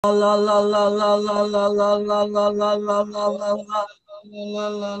La la la la la la la la la la la la la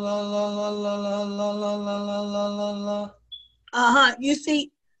la la. Uh-huh. You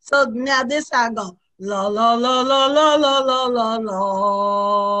see, so now this I go. La la la la la la la la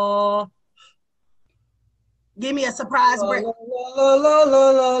la. Give me a surprise breath. La la la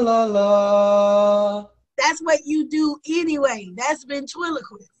la la la. That's what you do anyway. That's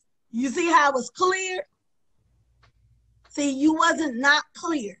ventriloquist. You see how it was clear? See, you wasn't not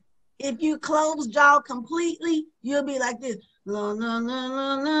clear. If you close jaw completely, you'll be like this. La, la, la,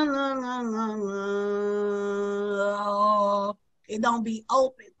 la, la, la, la, la. It don't be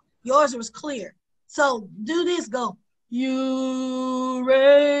open. Yours was clear. So do this, go. You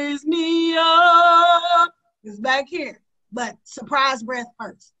raise me up. It's back here. But surprise breath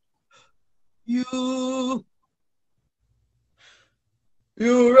first. You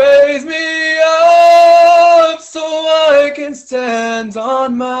raise me up so I can stand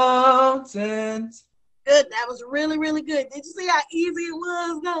on mountains. Good. That was really, really good. Did you see how easy it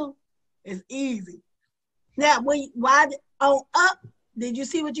was, though? It's easy. Now, why on up, did you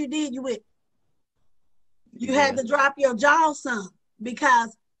see what you did? You had to drop your jaw some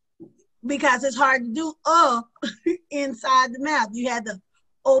because it's hard to do inside the mouth. You had to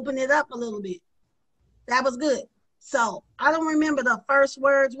open it up a little bit. That was good. So I don't remember the first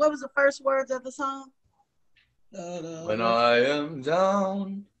words. What was the first words of the song? When I am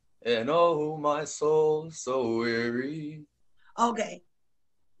down and oh my soul so weary. Okay.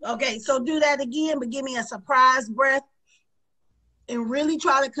 Okay, so do that again, but give me a surprise breath and really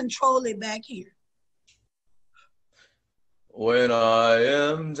try to control it back here. When I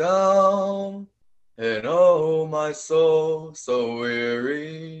am down and oh my soul so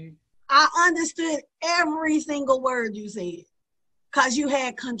weary. I understood every single word you said because you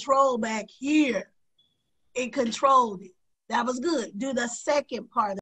had control back here. It controlled it. That was good. Do the second part.